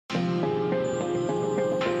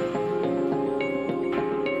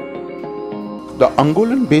The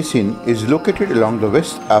Angolan Basin is located along the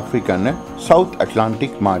West African South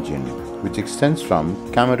Atlantic margin, which extends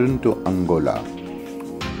from Cameroon to Angola.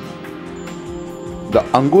 The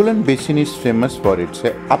Angolan Basin is famous for its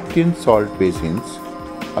Aptian Salt Basins,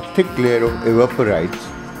 a thick layer of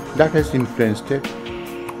evaporites that has influenced the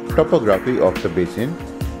topography of the basin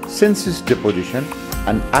since its deposition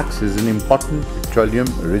and acts as an important petroleum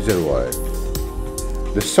reservoir.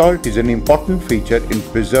 The salt is an important feature in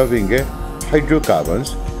preserving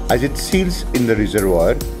hydrocarbons as it seals in the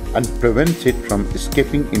reservoir and prevents it from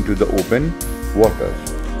escaping into the open waters.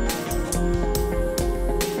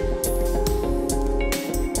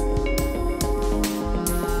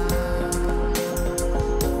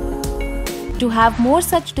 To have more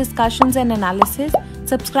such discussions and analysis,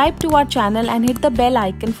 subscribe to our channel and hit the bell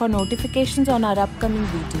icon for notifications on our upcoming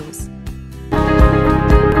videos.